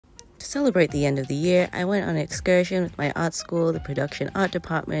To celebrate the end of the year, I went on an excursion with my art school, the production art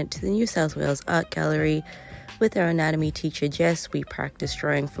department, to the New South Wales Art Gallery. With our anatomy teacher Jess, we practiced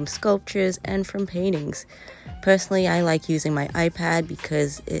drawing from sculptures and from paintings. Personally, I like using my iPad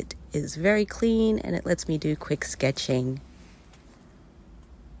because it is very clean and it lets me do quick sketching.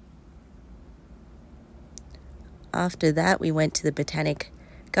 After that, we went to the Botanic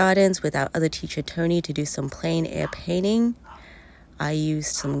Gardens with our other teacher Tony to do some plein air painting. I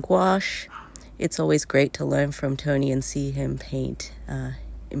used some gouache. It's always great to learn from Tony and see him paint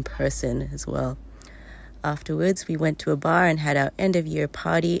in person as well. Afterwards, we went to a bar and had our end-of-year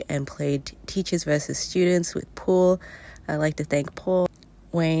party and played Teachers versus Students with Paul. I'd like to thank Paul,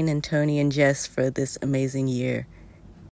 Wayne, and Tony and Jess for this amazing year.